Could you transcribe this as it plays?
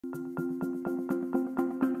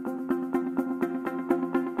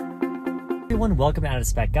everyone, welcome to Out of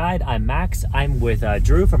Spec Guide. I'm Max. I'm with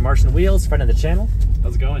Drew from Martian Wheels, friend of the channel.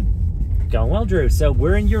 How's it going? Going well, Drew. So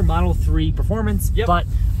we're in your Model 3 Performance, yep. But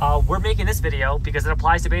we're making this video because it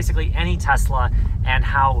applies to basically any Tesla and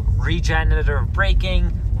how regenerative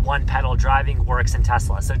braking, one pedal driving works in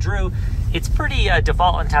Tesla. So Drew, it's pretty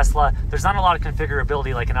default in Tesla. There's not a lot of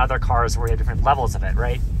configurability like in other cars where you have different levels of it,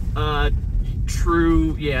 right?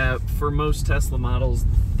 True, yeah. For most Tesla models,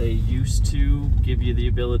 they used to give you the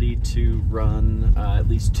ability to run at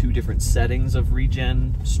least 2 different settings of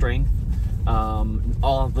regen strength.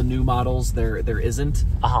 All of the new models, there isn't,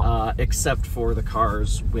 except for the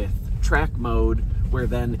cars with track mode, where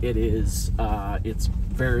then it is it's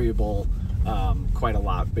variable quite a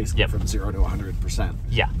lot, basically from 0 to 100%.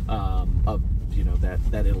 Yeah. Of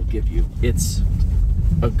that it'll give you. It's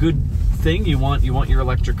a good thing. You want your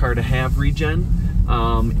electric car to have regen.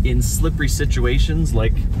 In slippery situations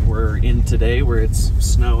like we're in today, where it's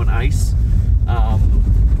snow and ice,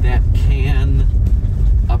 that can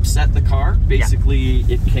upset the car. Basically,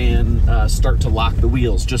 it can start to lock the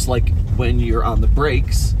wheels, just like when you're on the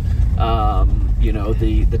brakes.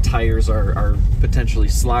 The tires are potentially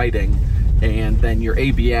sliding, and then your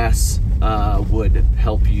ABS would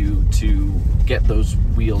help you to get those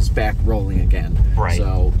wheels back rolling again. Right.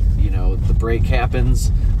 So, the brake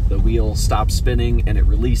happens, the wheel stops spinning, and it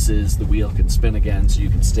releases, the wheel can spin again, so you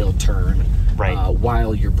can still turn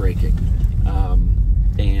while you're braking.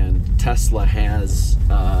 And Tesla has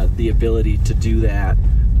the ability to do that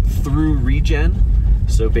through regen.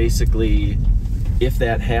 So basically, if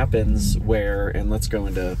that happens and let's go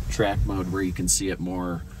into track mode where you can see it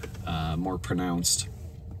more pronounced.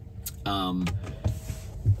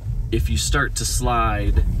 If you start to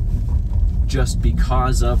slide just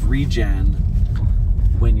because of regen,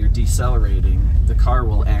 when you're decelerating, the car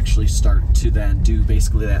will actually start to then do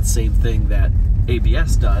basically that same thing that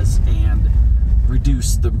ABS does and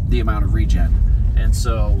reduce the amount of regen. And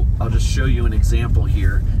so I'll just show you an example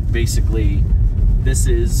here. Basically, this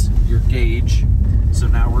is your gauge. So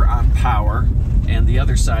now we're on power, and the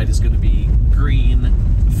other side is going to be green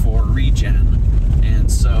for regen.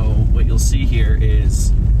 And so what you'll see here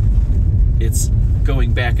is it's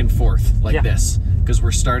going back and forth like this, because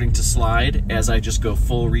we're starting to slide as I just go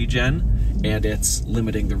full regen, and it's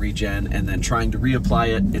limiting the regen, and then trying to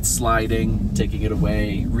reapply it, it's sliding, taking it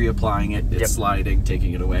away, reapplying it, it's sliding,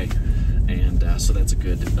 taking it away. And so that's a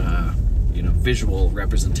good visual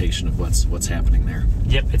representation of what's happening there.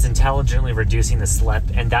 Yep, it's intelligently reducing the slip,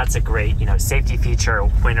 and that's a great safety feature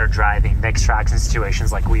winter driving, mixed tracks, and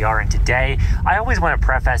situations like we are in today. I always want to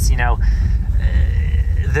preface,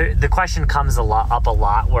 the question comes up a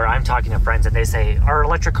lot where I'm talking to friends and they say, are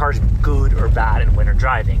electric cars good or bad in winter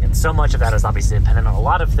driving? And so much of that is obviously dependent on a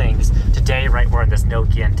lot of things. Today, we're in this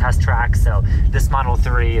Nokian test track. So this Model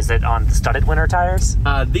 3, is it on the studded winter tires?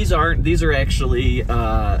 These are actually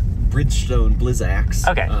Bridgestone Blizzaks.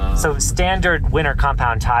 Okay, so standard winter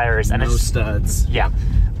compound tires. And no studs. Yeah.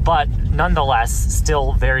 But nonetheless,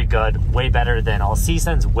 still very good, way better than all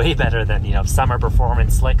seasons, way better than summer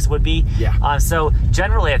performance slicks would be. Yeah. So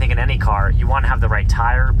generally, I think in any car, you want to have the right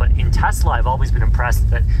tire. But in Tesla, I've always been impressed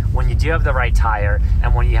that when you do have the right tire,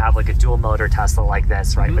 and when you have like a dual motor Tesla like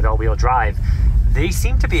this, right, with all-wheel drive, they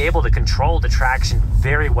seem to be able to control the traction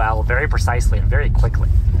very well, very precisely, and very quickly.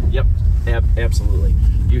 Yep, absolutely.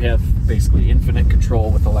 You have basically infinite control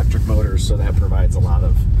with electric motors, so that provides a lot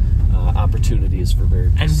of opportunities for very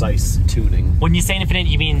precise tuning. When you say infinite,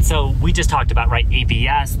 you mean, so we just talked about,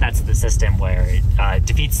 ABS, that's the system where it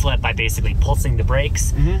defeats slip by basically pulsing the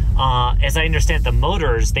brakes. As I understand, the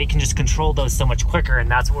motors, they can just control those so much quicker, and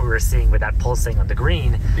that's what we were seeing with that pulsing on the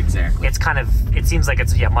green. Exactly. It's it seems like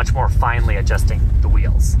it's much more finely adjusting the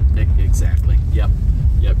wheels. Exactly, yep.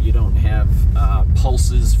 You don't have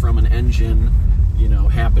pulses from an engine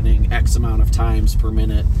happening X amount of times per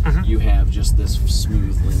minute. You have just this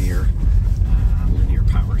smooth linear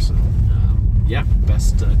power. So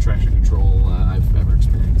best traction control I've ever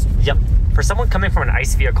experienced. Yep. For someone coming from an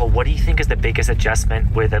ICE vehicle, what do you think is the biggest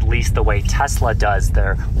adjustment with at least the way Tesla does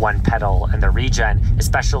their one pedal and their regen,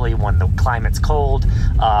 especially when the climate's cold?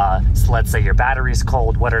 So let's say your battery's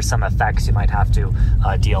cold. What are some effects you might have to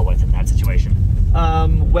deal with in that situation?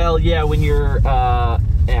 When you're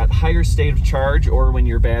at higher state of charge, or when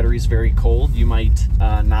your battery's very cold, you might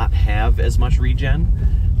not have as much regen,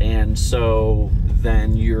 and so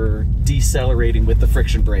then you're decelerating with the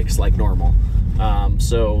friction brakes like normal.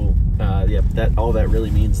 All that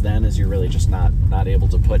really means then is you're really just not able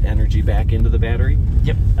to put energy back into the battery.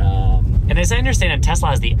 Yep. And as I understand it, Tesla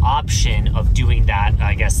has the option of doing that,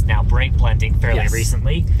 I guess now brake blending fairly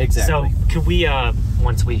recently. Exactly. So could we,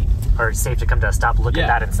 once we are safe to come to a stop, look at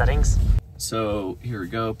that in settings? So here we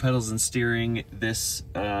go, pedals and steering. This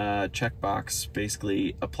checkbox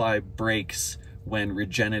basically apply brakes when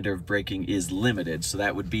regenerative braking is limited. So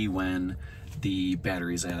that would be when the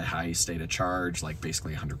battery's at a high state of charge, like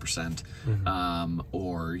basically 100%,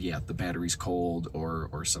 or yeah, the battery's cold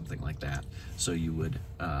or something like that. So you would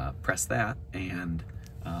press that, and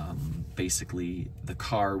basically the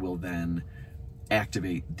car will then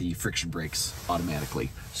activate the friction brakes automatically.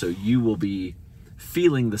 So you will be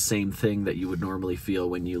feeling the same thing that you would normally feel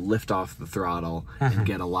when you lift off the throttle and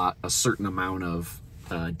get a certain amount of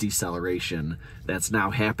deceleration. That's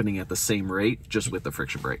now happening at the same rate, just with the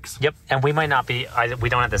friction brakes. Yep, and we might not be, we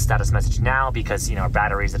don't have the status message now because, you know, our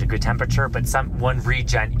battery's at a good temperature, but one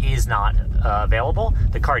regen is not available.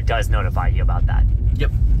 The car does notify you about that.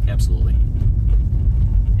 Yep, absolutely.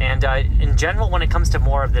 And in general, when it comes to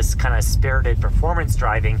more of this kind of spirited performance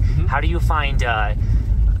driving, how do you find,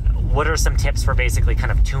 what are some tips for basically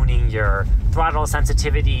kind of tuning your throttle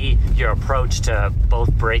sensitivity, your approach to both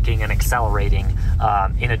braking and accelerating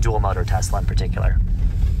in a dual motor Tesla in particular?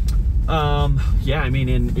 Yeah, I mean,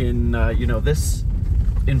 in you know, this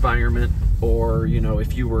environment, or, you know,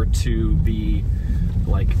 if you were to be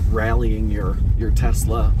like rallying your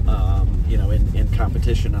Tesla, you know, in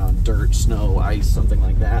competition on dirt, snow, ice, something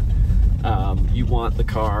like that, you want the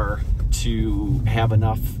car to have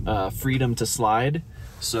enough freedom to slide.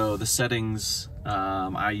 So the settings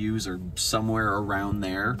I use are somewhere around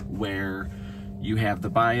there, where you have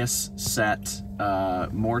the bias set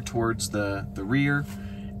more towards the rear,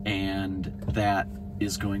 and that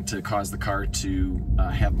is going to cause the car to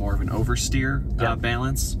have more of an oversteer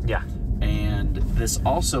balance. Yeah. And this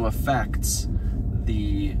also affects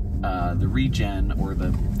the regen, or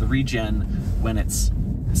the regen when it's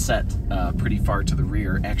set pretty far to the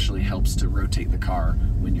rear actually helps to rotate the car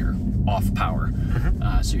when you're off power.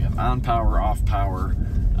 So you have on power, off power,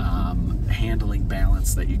 handling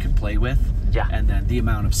balance that you can play with, and then the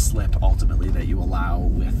amount of slip ultimately that you allow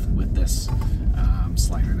with this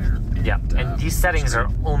slider there. And these settings are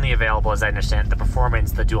only available, as I understand, the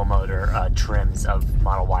performance, the dual motor trims of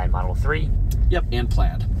Model Y and Model 3. Yep, and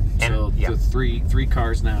Plaid. And, so the three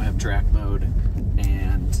cars now have track mode,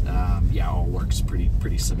 and yeah, all works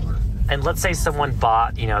pretty similar. And let's say someone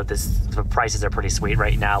bought, you know, the prices are pretty sweet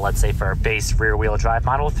right now, let's say for a base rear-wheel drive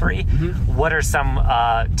Model 3. What are some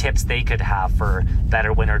tips they could have for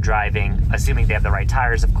better winter driving, assuming they have the right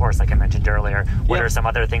tires, of course, like I mentioned earlier? What are some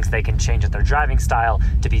other things they can change at their driving style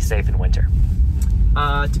to be safe in winter?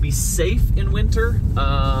 To be safe in winter,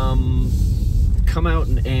 come out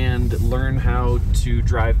and learn how to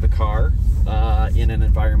drive the car in an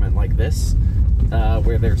environment like this,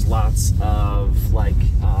 where there's lots of like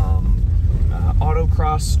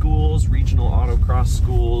autocross schools, regional autocross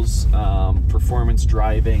schools, performance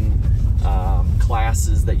driving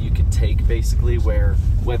classes that you can take, basically, where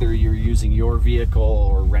whether you're using your vehicle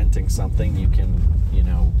or renting something, you can, you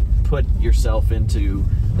know, put yourself into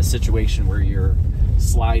a situation where you're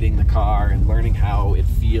sliding the car and learning how it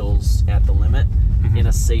feels at the limit in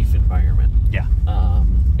a safe environment.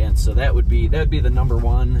 And so that would be the number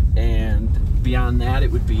one, and beyond that,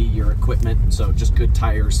 it would be your equipment. So just good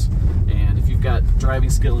tires, and if you've got driving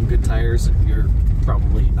skill and good tires, you're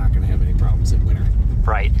probably not going to have any problems in winter.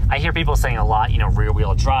 Right. I hear people saying a lot, you know,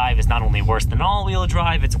 rear-wheel drive is not only worse than all-wheel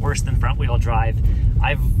drive, it's worse than front-wheel drive.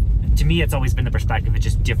 To me, it's always been the perspective of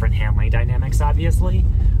just different handling dynamics, obviously.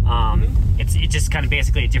 It's just kind of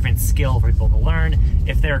basically a different skill for people to learn.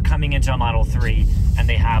 If they're coming into a Model 3 and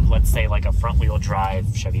they have, let's say, like a front-wheel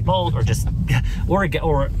drive Chevy Bolt, or just,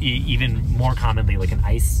 or even more commonly, like an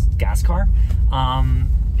ICE gas car,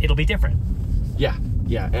 it'll be different. Yeah,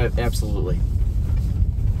 absolutely.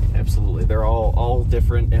 Absolutely. They're all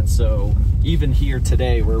different, and so even here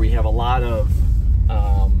today, where we have a lot of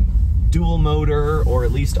dual motor or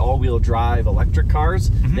at least all-wheel drive electric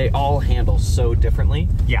cars, they all handle so differently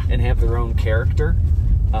and have their own character.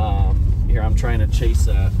 Here I'm trying to chase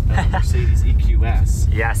a Mercedes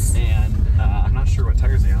EQS. Yes. And I'm not sure what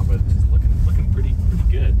tires they are, but it's looking pretty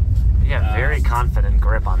good. Yeah, very confident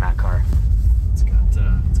grip on that car. It's got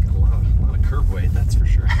a lot of curb weight, that's for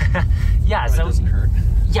sure. Yeah, so it doesn't hurt.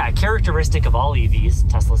 Yeah, a characteristic of all EVs,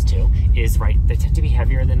 Teslas too, is they tend to be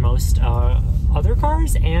heavier than most other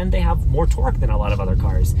cars, and they have more torque than a lot of other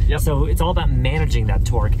cars. So it's all about managing that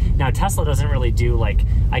torque. Now, Tesla doesn't really do, like,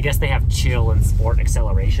 I guess they have chill and sport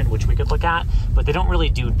acceleration, which we could look at, but they don't really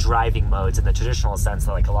do driving modes in the traditional sense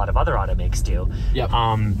that like a lot of other automakes do.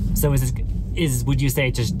 So would you say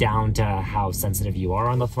it's just down to how sensitive you are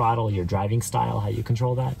on the throttle, your driving style, how you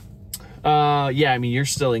control that? Yeah, I mean, you're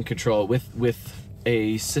still in control with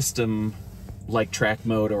a system like track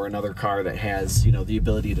mode or another car that has, you know, the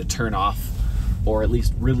ability to turn off or at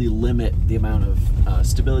least really limit the amount of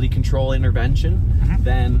stability control intervention,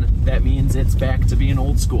 then that means it's back to being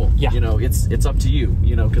old school. Yeah. You know, it's up to you,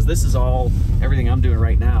 you know, because this is all, everything I'm doing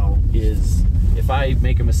right now is, if I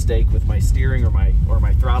make a mistake with my steering or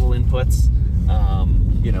my throttle inputs,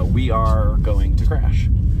 you know, we are going to crash.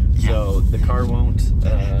 So the car won't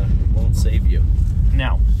save you.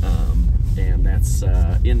 No. And that's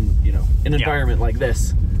in, you know, an environment like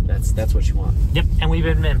this, that's what you want. Yep, and we've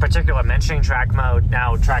been in particular mentioning track mode.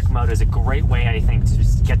 Now, track mode is a great way, I think, to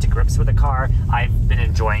just get to grips with the car. I've been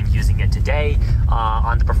enjoying using it today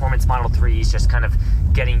on the Performance Model 3s, just kind of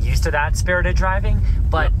getting used to that spirited driving.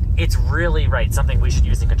 But it's really something we should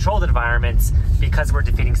use in controlled environments because we're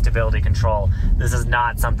defeating stability control. This is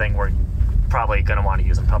not something we're probably going to want to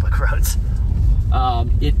use on public roads.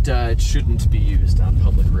 It shouldn't be used on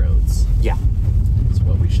public roads. Yeah. Is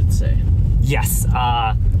what we should say. Yes.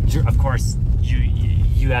 Of course,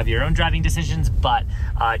 you have your own driving decisions, but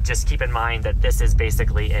just keep in mind that this is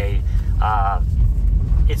basically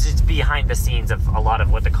it's just behind the scenes of a lot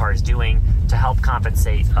of what the car is doing to help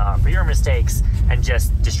compensate for your mistakes and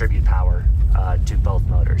just distribute power to both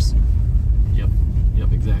motors.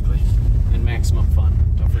 Yep, exactly. And maximum fun.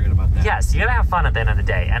 Don't forget about that. Yes, you gotta have fun at the end of the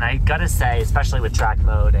day. And I gotta say, especially with track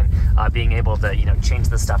mode and being able to, you know, change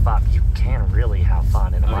the stuff up, you can really have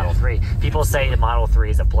fun in a Model 3. People say the Model 3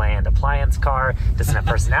 is a bland appliance car, doesn't have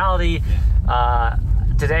personality.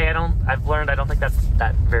 Today, I've learned I don't think that's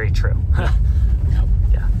very true.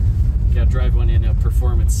 You gotta drive one in a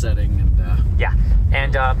performance setting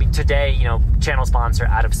and today, you know, channel sponsor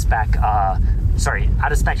out of spec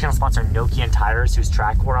channel sponsor Nokian Tires, whose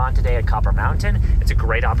track we're on today at Copper Mountain. It's a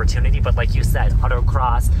great opportunity, but like you said,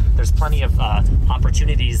 autocross, there's plenty of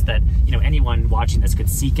opportunities that, you know, anyone watching this could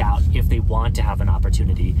seek out if they want to have an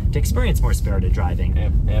opportunity to experience more spirited driving.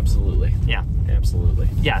 Absolutely. Yeah. Absolutely.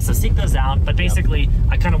 Yeah, so seek those out, but basically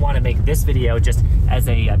I kind of want to make this video just as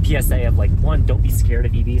a PSA of like, one, don't be scared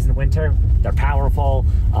of EVs in the winter. They're powerful.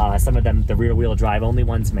 Some of them, the rear wheel drive only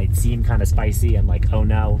ones, might seem kind of spicy and like, oh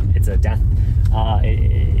no, it's a death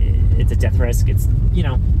risk. It's, you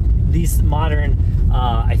know, these modern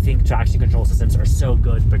I think traction control systems are so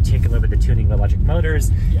good, particularly with the tuning of electric motors.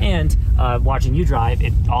 And watching you drive,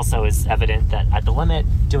 it also is evident that at the limit,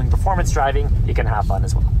 doing performance driving, you can have fun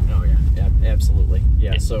as well. Oh yeah, absolutely.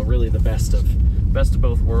 Yeah, so really the best of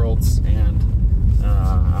both worlds, and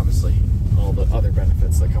obviously all the other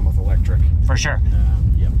benefits that come with electric. For sure.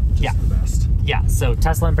 The best. Yeah, so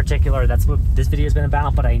Tesla in particular, that's what this video has been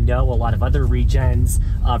about, but I know a lot of other regen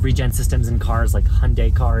systems in cars, like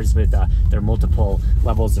Hyundai cars with their multiple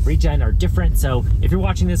levels of regen are different. So if you're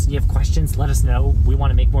watching this and you have questions, let us know. We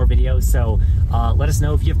want to make more videos, so let us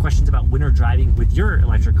know if you have questions about winter driving with your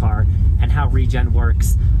electric car and how regen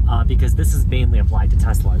works, because this is mainly applied to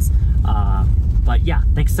Teslas. But yeah,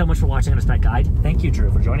 thanks so much for watching Under Spec Guide. Thank you,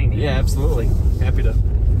 Drew, for joining me. Yeah, absolutely. Happy to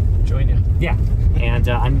join you. Yeah, and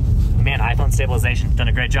iPhone stabilization, done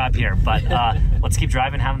a great job here, but let's keep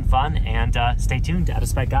driving, having fun, and stay tuned to Out of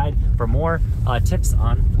Spec Guide for more tips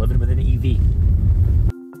on living within an EV.